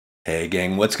Hey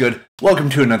gang, what's good?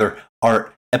 Welcome to another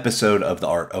art episode of the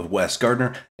Art of Wes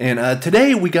Gardner. And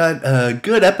today we got a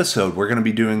good episode. We're going to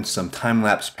be doing some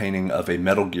time-lapse painting of a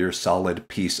Metal Gear Solid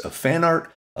piece of fan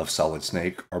art of Solid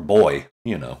Snake, our boy.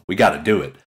 You know, we got to do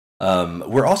it.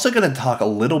 We're also going to talk a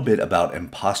little bit about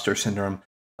imposter syndrome,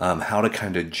 how to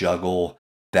kind of juggle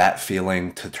that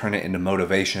feeling to turn it into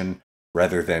motivation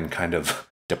rather than kind of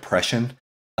depression.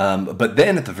 But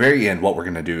then at the very end, what we're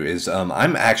going to do is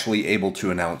I'm actually able to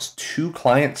announce 2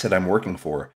 clients that I'm working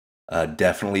for.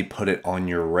 Definitely put it on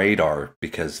your radar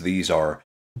because these are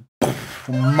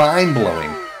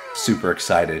mind-blowing. Super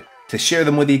excited to share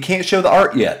them with you. Can't show the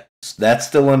art yet. That's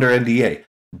still under NDA.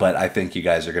 But I think you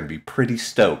guys are going to be pretty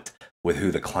stoked with who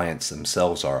the clients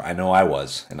themselves are. I know I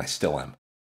was, and I still am.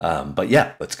 But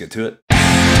yeah, let's get to it.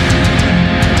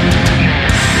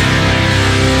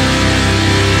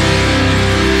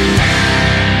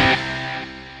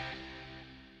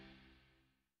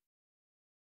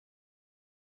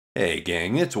 Hey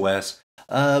gang, it's Wes.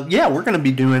 Yeah, we're going to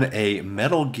be doing a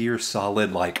Metal Gear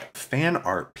Solid like fan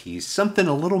art piece. Something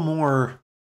a little more,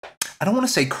 I don't want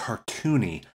to say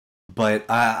cartoony, but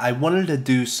I wanted to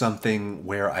do something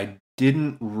where I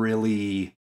didn't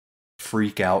really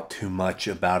freak out too much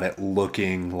about it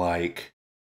looking like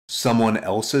someone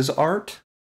else's art,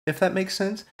 if that makes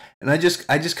sense. And I just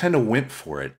kind of went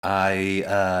for it.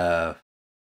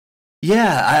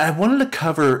 Yeah, I wanted to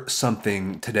cover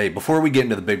something today before we get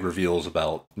into the big reveals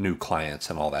about new clients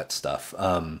and all that stuff.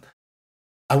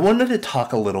 I wanted to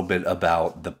talk a little bit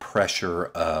about the pressure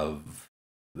of,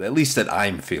 at least that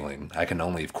I'm feeling. I can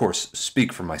only, of course,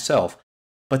 speak for myself,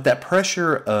 but that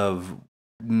pressure of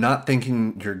not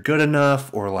thinking you're good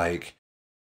enough or like,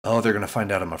 oh, they're going to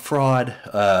find out I'm a fraud,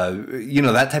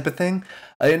 that type of thing.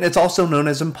 And it's also known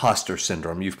as imposter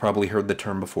syndrome. You've probably heard the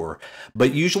term before.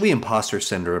 But usually imposter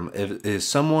syndrome is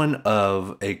someone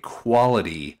of a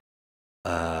quality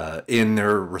in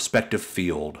their respective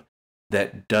field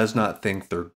that does not think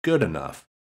they're good enough.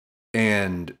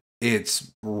 And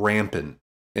it's rampant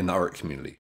in the art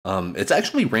community. It's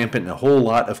actually rampant in a whole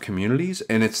lot of communities,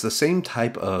 and it's the same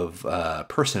type of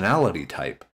personality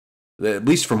type, at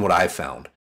least from what I've found.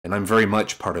 And I'm very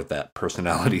much part of that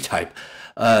personality type.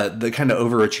 The kind of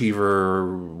overachiever,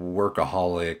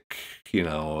 workaholic,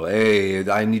 hey,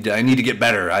 I need to get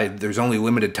better. There's only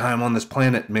limited time on this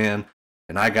planet, man.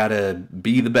 And I gotta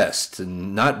be the best.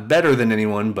 And not better than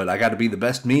anyone, but I gotta be the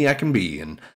best me I can be.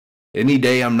 And any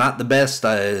day I'm not the best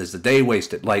is a day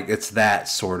wasted. Like, it's that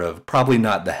sort of, probably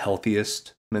not the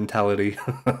healthiest mentality.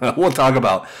 We'll talk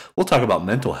about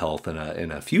mental health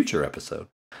in a future episode.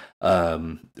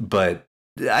 But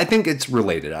I think it's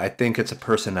related. I think it's a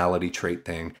personality trait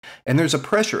thing. And there's a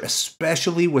pressure,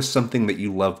 especially with something that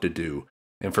you love to do.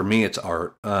 And for me, it's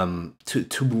art, to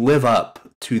live up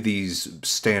to these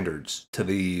standards, to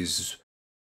these,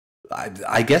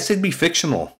 I guess it'd be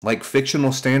fictional, like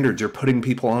fictional standards. You're putting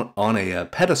people on a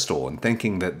pedestal and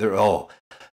thinking that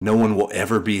no one will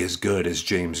ever be as good as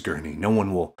James Gurney. No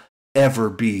one will ever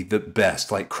be the best,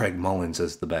 like Craig Mullins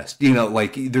is the best.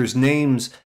 Like there's names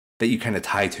that you kind of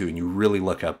tie to and you really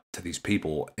look up to these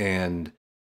people, and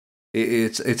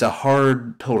it's a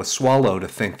hard pill to swallow to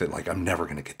think that like I'm never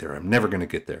going to get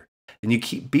there, and you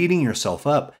keep beating yourself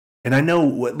up. And I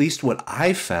know at least what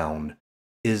I found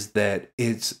is that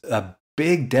it's a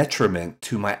big detriment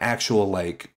to my actual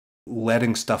like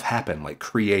letting stuff happen, like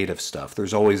creative stuff.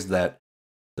 There's always those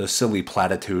silly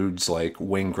platitudes like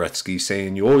Wayne Gretzky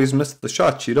saying you always miss the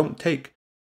shots you don't take.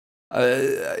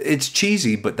 It's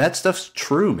cheesy, but that stuff's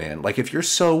true, man. Like, if you're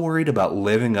so worried about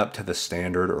living up to the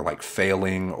standard or like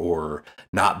failing or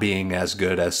not being as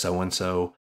good as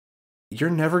so-and-so, you're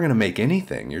never going to make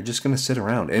anything. You're just going to sit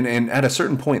around. And at a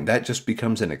certain point, that just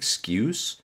becomes an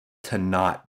excuse to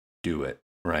not do it,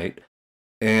 right?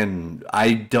 And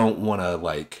I don't want to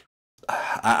like,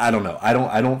 I don't know.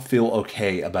 I don't feel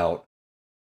okay about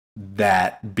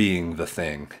that being the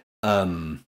thing.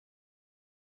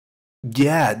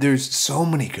 Yeah, there's so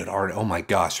many good art. Oh my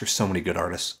gosh, there's so many good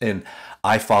artists. And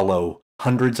I follow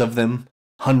hundreds of them,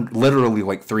 literally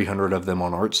like 300 of them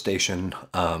on ArtStation.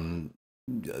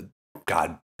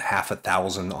 God, half a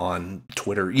thousand on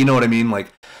Twitter. You know what I mean?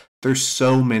 Like, there's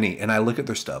so many. And I look at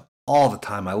their stuff all the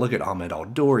time. I look at Ahmed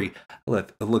Aldori. I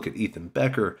look at Ethan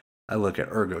Becker. I look at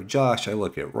Ergo Josh. I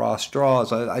look at Ross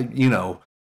Draws.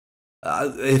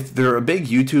 If they're a big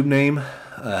YouTube name,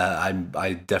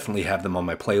 I definitely have them on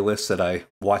my playlist that I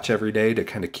watch every day to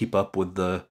kind of keep up with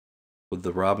the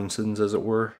Robinsons, as it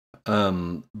were.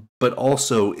 But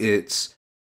also it's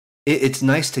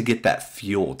nice to get that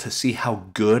fuel to see how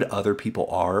good other people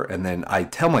are, and then I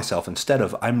tell myself, instead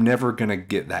of I'm never gonna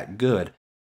get that good,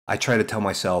 I try to tell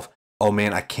myself, oh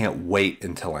man, I can't wait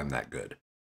until I'm that good.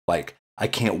 Like, I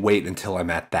can't wait until I'm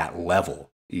at that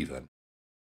level, even.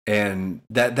 And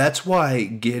that's why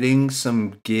getting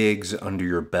some gigs under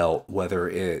your belt, whether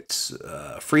it's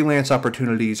freelance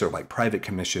opportunities or like private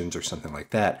commissions or something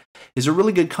like that, is a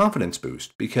really good confidence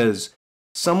boost because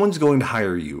someone's going to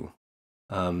hire you.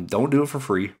 Don't do it for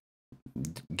free.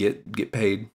 Get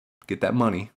paid. Get that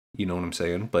money. You know what I'm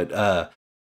saying? But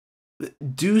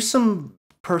do some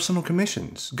personal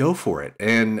commissions. Go for it.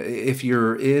 And if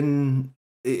you're thinking,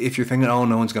 oh,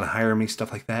 no one's going to hire me,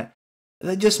 stuff like that,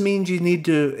 that just means you need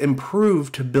to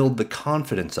improve to build the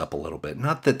confidence up a little bit.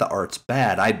 Not that the art's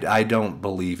bad. I don't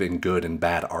believe in good and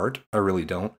bad art. I really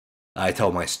don't. I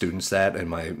tell my students that and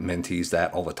my mentees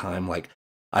that all the time. Like,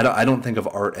 I don't think of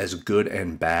art as good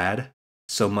and bad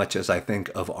so much as I think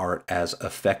of art as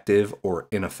effective or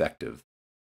ineffective.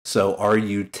 So are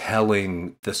you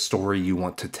telling the story you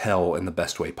want to tell in the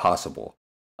best way possible?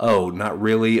 Oh, not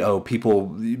really. Oh,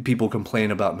 people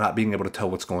complain about not being able to tell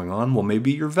what's going on. Well,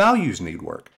 maybe your values need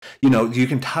work. You know, you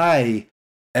can tie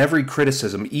every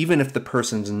criticism, even if the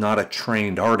person's not a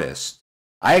trained artist.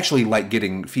 I actually like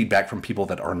getting feedback from people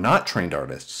that are not trained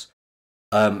artists.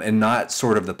 And not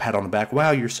sort of the pat on the back,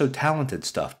 wow, you're so talented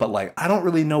stuff. But like, I don't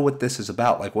really know what this is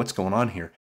about. Like, what's going on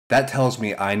here? That tells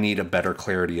me I need a better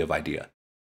clarity of idea.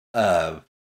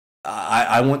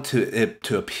 I want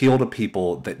to appeal to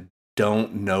people that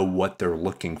don't know what they're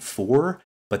looking for,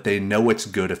 but they know it's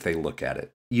good if they look at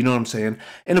it. You know what I'm saying?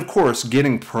 And of course,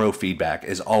 getting pro feedback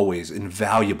is always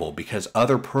invaluable because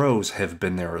other pros have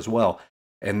been there as well.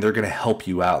 And they're going to help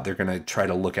you out. They're going to try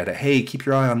to look at it. Hey, keep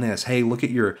your eye on this. Hey, look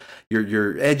at your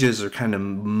edges are kind of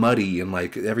muddy and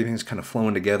like everything's kind of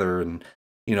flowing together. And,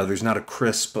 you know, there's not a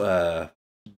crisp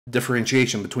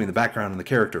differentiation between the background and the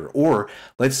character. Or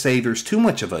let's say there's too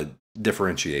much of a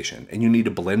differentiation and you need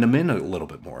to blend them in a little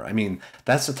bit more. I mean,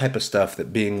 that's the type of stuff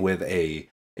that being with a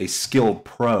skilled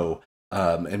pro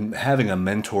and having a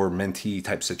mentor-mentee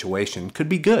type situation could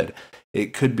be good.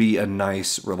 It could be a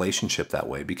nice relationship that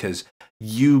way because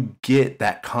you get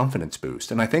that confidence boost.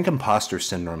 And I think imposter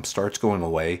syndrome starts going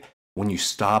away when you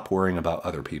stop worrying about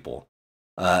other people.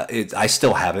 I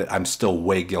still have it. I'm still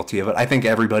way guilty of it. I think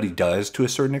everybody does to a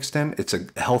certain extent. It's a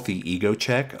healthy ego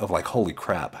check of like, holy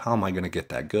crap, how am I going to get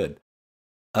that good?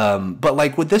 But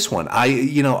like with this one,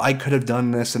 I could have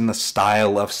done this in the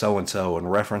style of so-and-so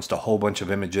and referenced a whole bunch of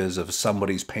images of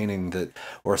somebody's painting that,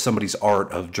 or somebody's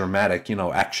art of dramatic,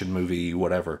 action movie,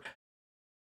 whatever.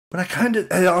 But I kind of,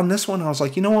 on this one, I was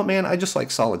like, you know what, man, I just like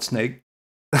Solid Snake.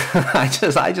 I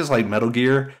just like Metal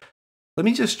Gear. Let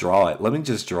me just draw it. Let me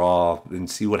just draw and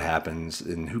see what happens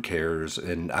and who cares.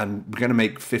 And I'm going to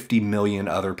make 50 million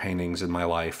other paintings in my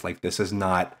life. Like, this is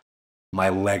not my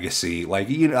legacy. Like,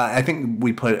 I think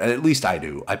we put, at least I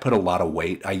do, I put a lot of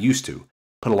weight. I used to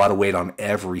put a lot of weight on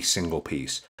every single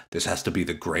piece. This has to be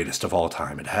the greatest of all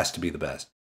time. It has to be the best.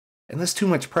 And that's too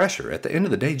much pressure. At the end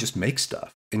of the day, just make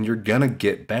stuff. And you're going to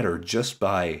get better just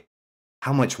by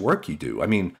how much work you do. I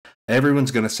mean,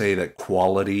 everyone's going to say that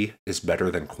quality is better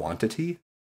than quantity.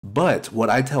 But what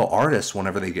I tell artists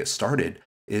whenever they get started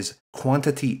is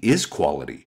quantity is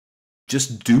quality.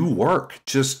 Just do work.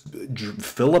 Just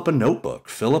fill up a notebook.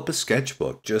 Fill up a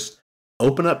sketchbook. Just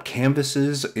open up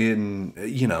canvases in,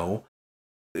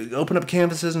 open up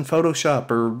canvases in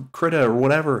Photoshop or Krita or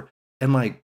whatever and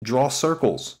like draw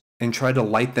circles and try to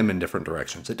light them in different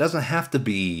directions. It doesn't have to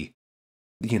be,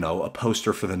 a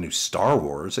poster for the new Star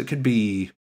Wars. It could be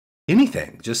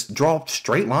anything. Just draw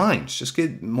straight lines. Just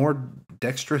get more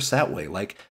dexterous that way.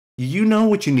 Like, you know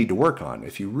what you need to work on.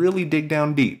 If you really dig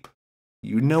down deep,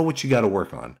 you know what you got to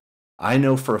work on. I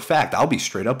know for a fact, I'll be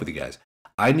straight up with you guys.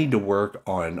 I need to work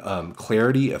on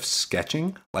clarity of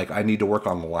sketching. Like, I need to work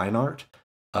on line art.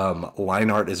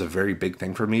 Line art is a very big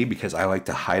thing for me because I like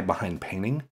to hide behind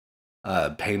painting.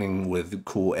 Painting with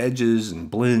cool edges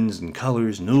and blends and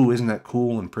colors. And ooh, isn't that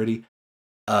cool and pretty?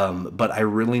 But I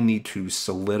really need to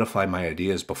solidify my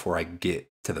ideas before I get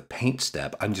to the paint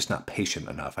step. I'm just not patient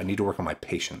enough. I need to work on my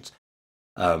patience.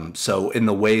 So in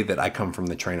the way that I come from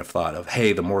the train of thought of,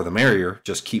 hey, the more the merrier,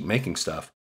 just keep making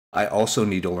stuff, I also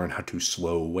need to learn how to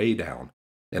slow way down.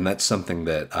 And that's something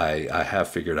that I have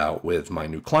figured out with my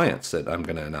new clients that I'm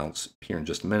going to announce here in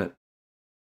just a minute.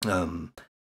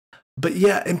 But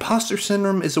yeah, imposter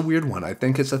syndrome is a weird one. I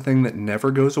think it's a thing that never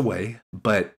goes away.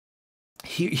 But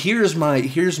here's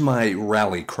my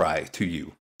rally cry to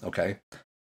you, okay?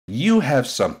 You have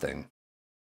something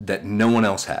that no one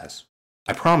else has.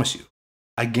 I promise you.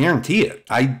 I guarantee it.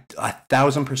 I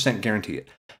 1,000% guarantee it.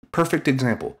 Perfect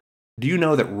example. Do you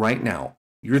know that right now,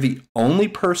 you're the only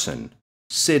person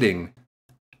sitting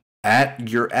at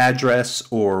your address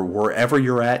or wherever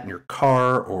you're at in your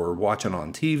car or watching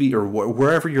on TV or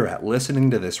wherever you're at listening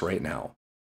to this right now,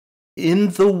 in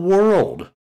the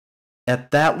world,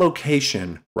 at that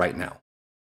location right now,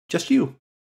 just you.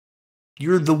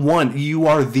 You're the one. You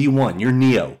are the one. You're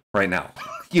Neo right now.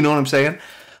 You know what I'm saying?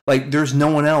 Like, there's no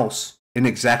one else in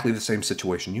exactly the same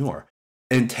situation you are.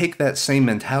 And take that same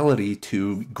mentality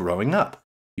to growing up.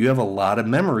 You have a lot of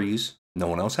memories no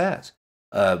one else has.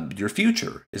 Your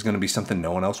future is going to be something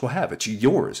no one else will have. It's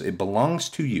yours. It belongs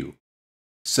to you.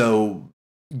 So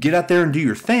get out there and do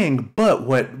your thing. But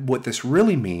what this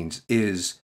really means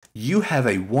is you have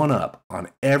a one-up on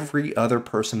every other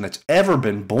person that's ever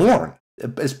been born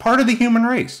as part of the human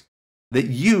race. That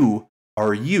you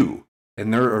are you,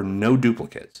 and there are no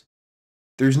duplicates.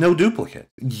 There's no duplicate.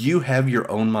 You have your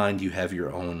own mind. You have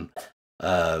your own...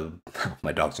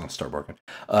 my dog's going to start barking.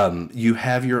 You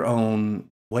have your own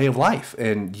way of life,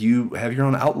 and you have your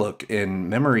own outlook and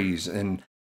memories, and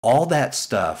all that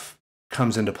stuff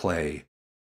comes into play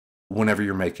whenever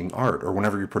you're making art or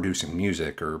whenever you're producing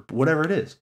music or whatever it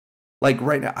is. Like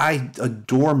right now, I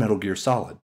adore Metal Gear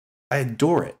Solid. I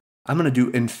adore it. I'm going to do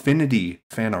infinity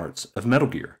fan arts of Metal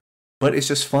Gear. But it's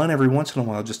just fun every once in a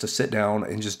while just to sit down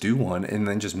and just do one and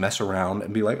then just mess around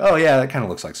and be like, oh yeah, that kind of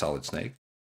looks like Solid Snake.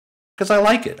 Because I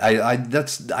like it.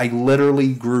 I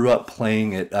literally grew up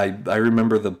playing it. I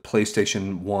remember the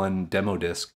PlayStation 1 demo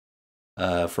disc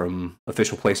from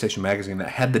Official PlayStation Magazine that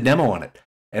had the demo on it.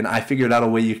 And I figured out a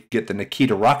way you could get the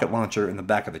Nikita rocket launcher in the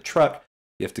back of the truck.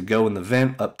 You have to go in the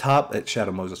vent up top at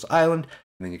Shadow Moses Island,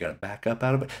 and then you got to back up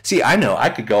out of it. See, I know I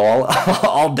could go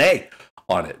all day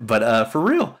on it. But for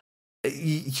real,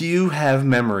 you have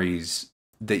memories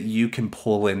that you can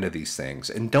pull into these things.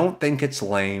 And don't think it's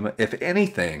lame. If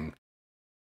anything...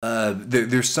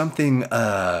 there's something,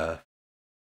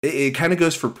 it kind of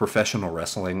goes for professional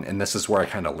wrestling, and this is where I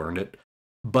kind of learned it.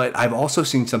 But I've also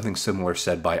seen something similar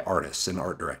said by artists and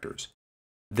art directors,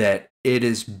 that it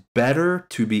is better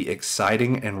to be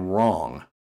exciting and wrong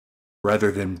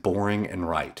rather than boring and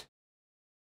right.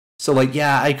 So like,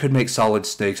 yeah, I could make Solid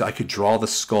Snakes, I could draw the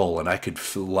skull, and I could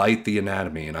light the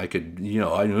anatomy, and I could,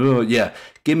 yeah,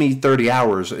 give me 30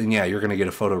 hours, and yeah, you're going to get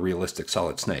a photorealistic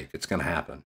Solid Snake. It's going to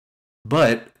happen.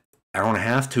 But hour and a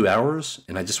half, 2 hours,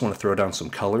 and I just want to throw down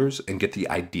some colors and get the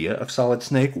idea of Solid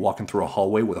Snake walking through a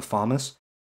hallway with a FAMAS,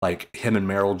 like him and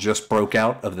Meryl just broke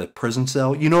out of the prison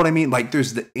cell. You know what I mean? Like,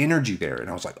 there's the energy there, and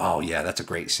I was like, oh yeah, that's a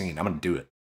great scene. I'm gonna do it.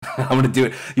 I'm gonna do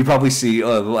it. You probably see,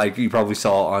 like you probably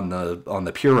saw on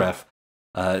the Pure Ref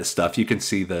stuff. You can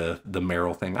see the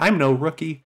Meryl thing. I'm no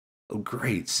rookie. Oh,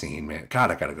 great scene, man.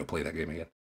 God, I gotta go play that game again.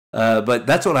 But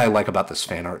that's what I like about this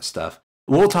fan art stuff.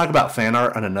 We'll talk about fan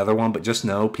art on another one, but just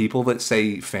know people that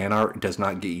say fan art does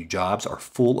not get you jobs are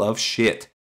full of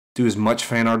shit. Do as much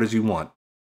fan art as you want.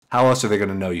 How else are they going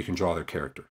to know you can draw their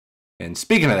character? And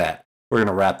speaking of that, we're going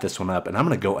to wrap this one up, and I'm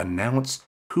going to go announce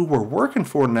who we're working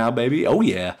for now, baby. Oh,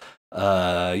 yeah.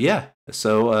 Yeah.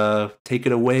 So take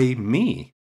it away,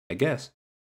 me, I guess.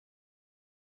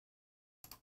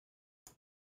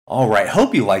 All right,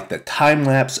 hope you like the time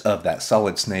lapse of that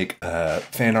Solid Snake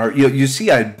fan art. You see,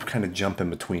 I kind of jump in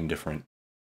between different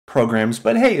programs,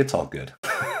 but hey, it's all good.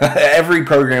 Every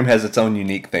program has its own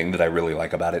unique thing that I really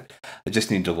like about it. I just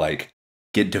need to like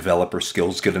get developer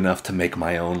skills good enough to make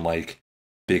my own like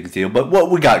big deal. But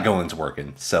what we got going's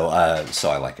working, so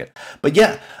I like it. But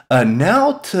yeah,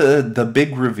 now to the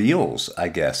big reveals. I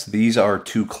guess these are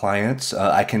two clients.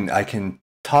 I can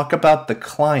talk about the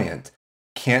client.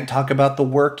 Can't talk about the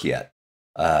work yet.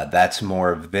 That's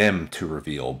more of them to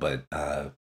reveal. But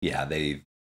yeah,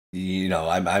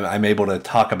 I'm able to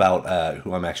talk about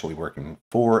who I'm actually working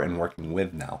for and working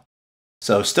with now.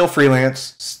 So still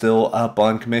freelance, still up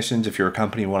on commissions. If you're a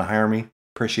company and want to hire me,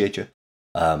 appreciate you.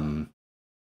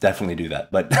 Definitely do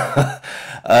that. But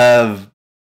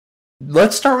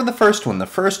let's start with the first one. The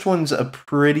first one's a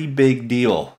pretty big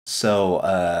deal. So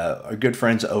our good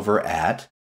friends over at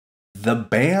the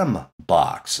BAM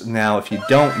box. Now, if you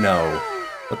don't know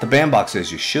what the BAM box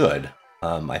is, you should.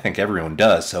 I think everyone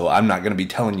does, so I'm not going to be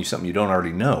telling you something you don't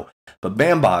already know. But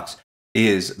BAM box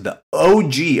is the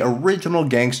OG original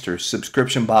gangster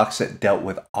subscription box that dealt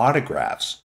with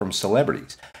autographs from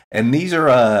celebrities. And these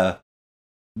are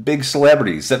big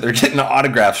celebrities that they're getting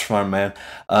autographs from, man.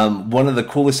 One of the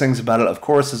coolest things about it, of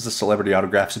course, is the celebrity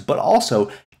autographs, but also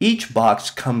each box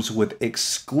comes with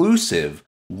exclusive,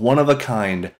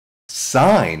 one-of-a-kind,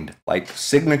 signed, like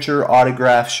signature,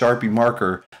 autograph, Sharpie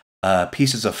marker,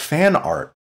 pieces of fan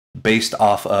art based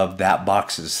off of that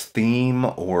box's theme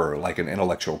or like an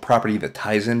intellectual property that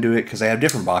ties into it, because they have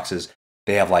different boxes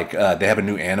They have like they have a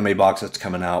new anime box that's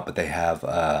coming out, but they have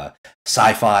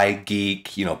sci-fi,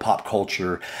 geek, pop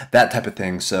culture, that type of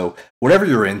thing. So whatever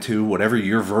you're into, whatever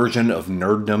your version of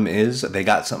nerddom is, they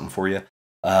got something for you.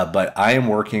 But I am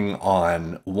working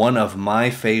on one of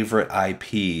my favorite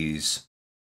IPs.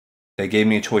 They gave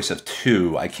me a choice of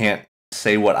two. I can't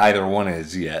say what either one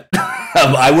is yet.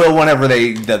 I will whenever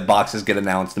the boxes get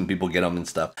announced and people get them and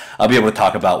stuff. I'll be able to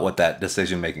talk about what that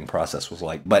decision-making process was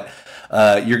like. But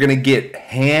you're going to get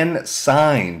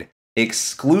hand-signed,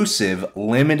 exclusive,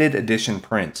 limited edition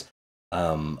prints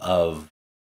of,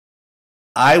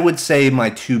 I would say,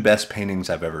 my two best paintings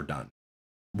I've ever done.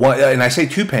 And I say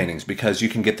two paintings because you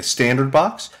can get the standard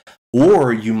box,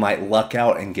 or you might luck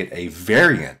out and get a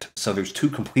variant. So there's two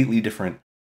completely different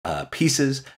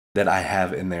pieces that I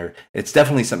have in there. It's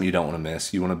definitely something you don't want to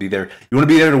miss. You want to be there. You want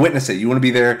to be there to witness it. You want to be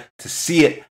there to see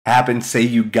it happen. Say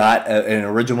you got an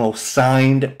original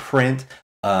signed print.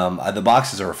 The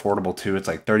boxes are affordable too. It's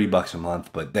like $30 a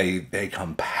month, but they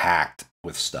come packed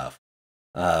with stuff.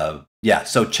 Yeah,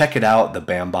 so check it out,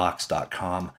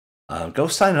 thebambox.com. Go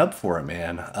sign up for it,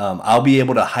 man. I'll be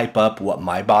able to hype up what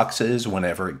my box is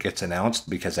whenever it gets announced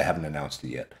because I haven't announced it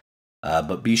yet.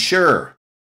 But be sure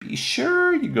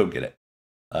you go get it.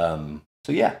 So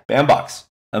yeah, Bambox.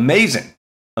 Amazing.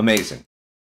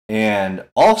 And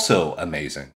also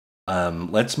amazing.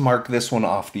 Let's mark this one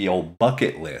off the old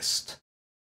bucket list.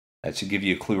 That should give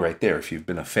you a clue right there if you've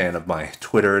been a fan of my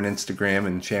Twitter and Instagram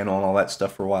and channel and all that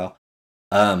stuff for a while.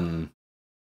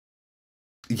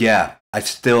 Yeah,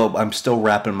 I'm still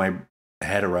wrapping my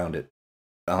head around it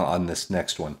on this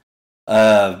next one.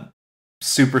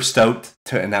 Super stoked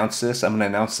to announce this. I'm going to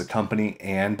announce the company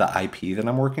and the IP that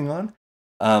I'm working on.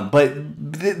 But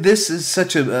this is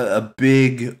such a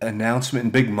big announcement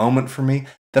and big moment for me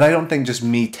that I don't think just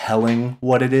me telling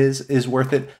what it is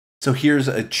worth it. So here's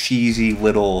a cheesy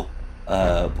little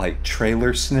like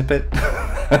trailer snippet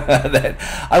that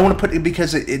I want to put in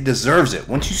because it deserves it.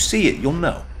 Once you see it, you'll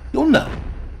know. You'll know.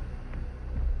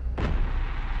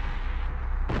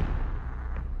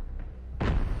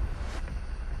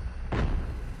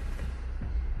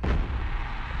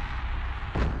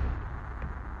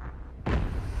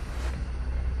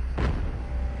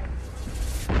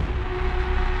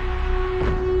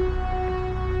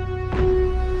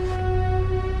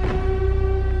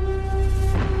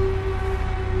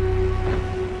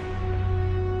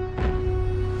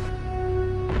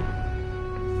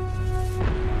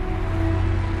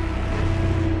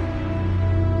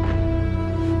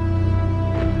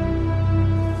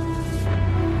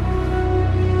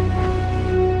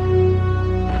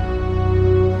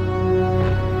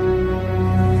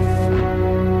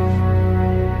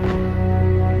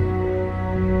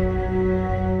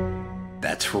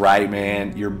 That's right,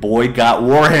 man. Your boy got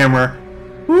Warhammer.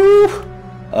 Woo!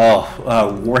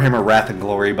 Oh, Warhammer Wrath and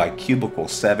Glory by Cubicle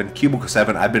 7. Cubicle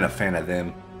 7, I've been a fan of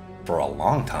them for a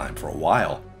long time, for a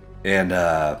while. And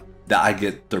I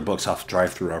get their books off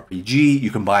DriveThruRPG. You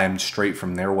can buy them straight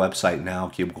from their website now,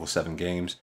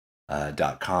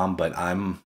 cubicle7games.com. But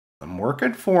I'm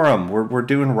working for them. We're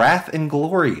doing Wrath and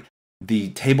Glory, the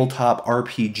tabletop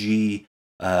RPG.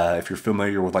 If you're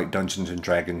familiar with like Dungeons and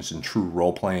Dragons and true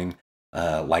role playing,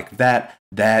 like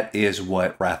that is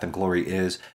what Wrath and Glory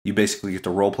is. You basically get to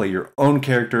roleplay your own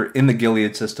character in the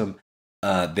Gilead system.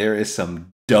 There is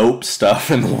some dope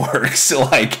stuff in the works.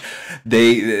 Like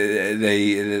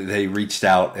they reached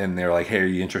out and they're like, "Hey, are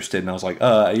you interested?" And I was like,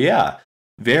 yeah,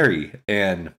 very."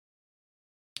 And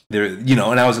there,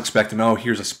 and I was expecting, oh,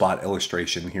 here's a spot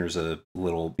illustration, here's a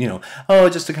little,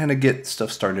 just to kind of get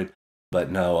stuff started.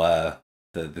 But no,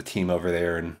 the team over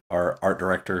there and our art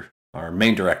director, our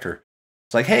main director,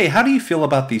 it's like, hey, how do you feel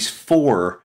about these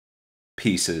 4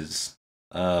 pieces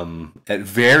at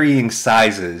varying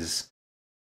sizes,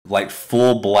 like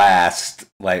full blast?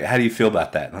 Like, how do you feel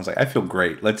about that? And I was like, I feel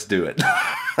great. Let's do it.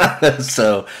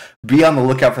 So be on the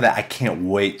lookout for that. I can't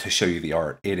wait to show you the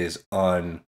art. It is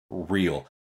unreal.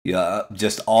 Yeah,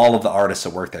 just all of the artists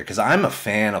that work there. Because I'm a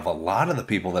fan of a lot of the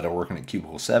people that are working at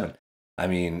Cubicle 7. I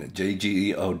mean,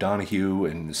 J.G. O'Donoghue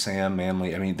and Sam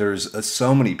Manley. I mean, there's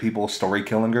so many people. Story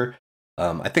Killinger.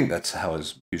 I think that's how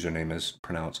his username is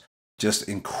pronounced. Just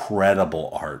incredible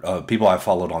art. People I've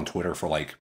followed on Twitter for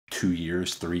like 2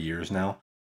 years, 3 years now.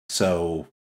 So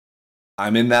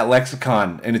I'm in that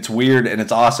lexicon, and it's weird, and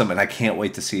it's awesome, and I can't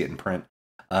wait to see it in print.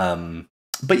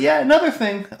 But yeah, another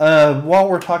thing, while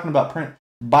we're talking about print,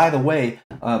 by the way,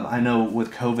 I know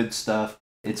with COVID stuff,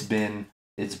 it's been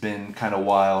kind of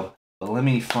wild. But let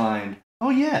me find.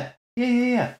 Oh yeah.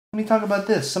 Let me talk about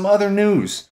this. Some other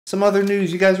news.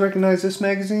 You guys recognize this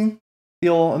magazine? The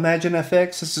old Imagine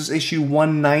FX. This is issue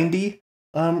 190.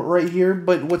 right here.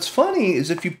 But what's funny is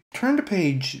if you turn to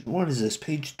page, what is this,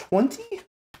 page 20?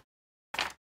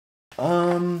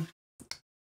 Who's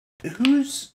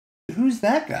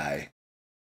that guy?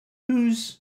 Who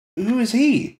is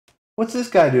he? What's this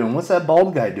guy doing? What's that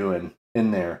bald guy doing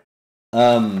in there?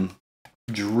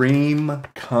 Dream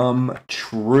come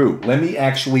true. Let me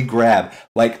actually grab,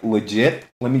 like, legit.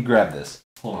 Let me grab this.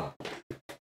 Hold on.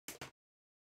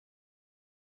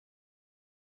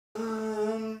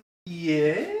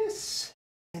 Yes.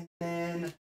 And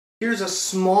then here's a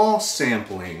small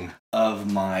sampling of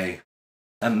my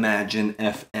Imagine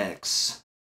FX.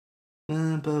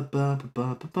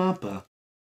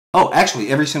 Oh, actually,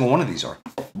 every single one of these are.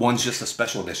 One's just a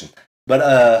special edition.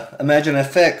 But Imagine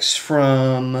FX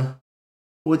from,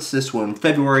 what's this one?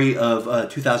 February of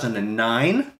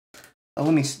 2009.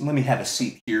 Let me have a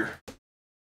seat here.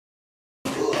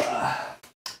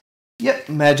 Yep,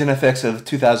 Imagine FX of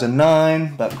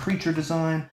 2009, about creature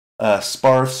design.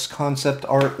 Sparse concept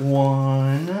art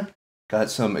one. Got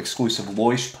some exclusive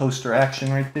Loish poster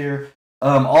action right there.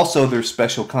 Also, there's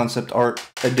special concept art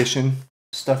edition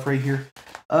stuff right here.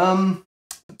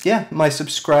 Yeah, my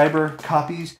subscriber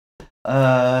copies.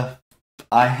 I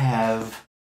have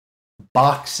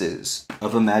boxes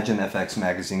of Imagine FX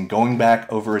magazine going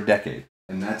back over a decade,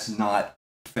 and that's not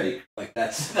fake. Like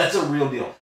that's a real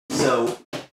deal.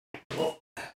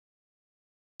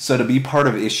 So to be part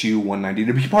of issue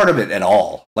 190, to be part of it at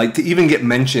all, like to even get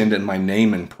mentioned in my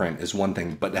name in print is one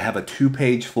thing, but to have a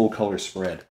 2-page full color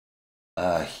spread,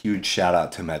 huge shout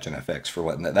out to Imagine FX for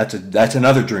letting that. That's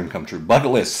another dream come true.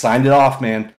 Bucket list, signed it off,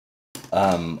 man.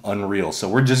 Unreal. So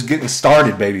we're just getting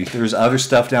started, baby. There's other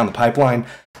stuff down the pipeline.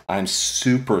 I'm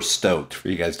super stoked for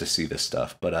you guys to see this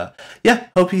stuff. But yeah,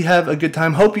 hope you have a good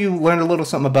time. Hope you learned a little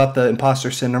something about the imposter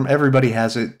syndrome. Everybody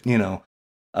has it, you know.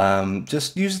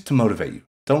 Just use it to motivate you.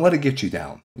 Don't let it get you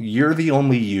down. You're the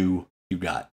only you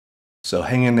got. So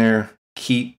hang in there.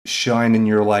 Keep shining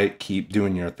your light. Keep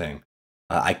doing your thing.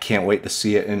 I can't wait to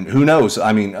see it. And who knows?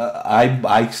 I mean, I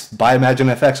buy Imagine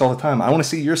FX all the time. I want to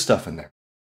see your stuff in there.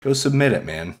 Go submit it,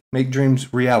 man. Make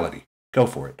dreams reality. Go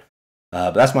for it.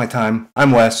 But that's my time. I'm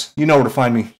Wes. You know where to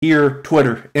find me. Here,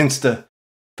 Twitter, Insta,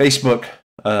 Facebook,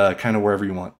 kind of wherever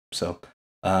you want. So,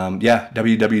 yeah,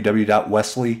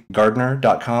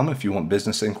 www.wesleygardner.com if you want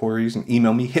business inquiries, and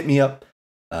email me. Hit me up.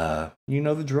 You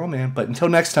know the drill, man. But until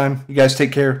next time, you guys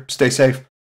take care. Stay safe.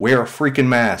 Wear a freaking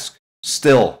mask.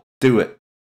 Still do it.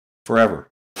 Forever.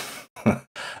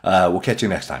 We'll catch you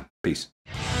next time. Peace.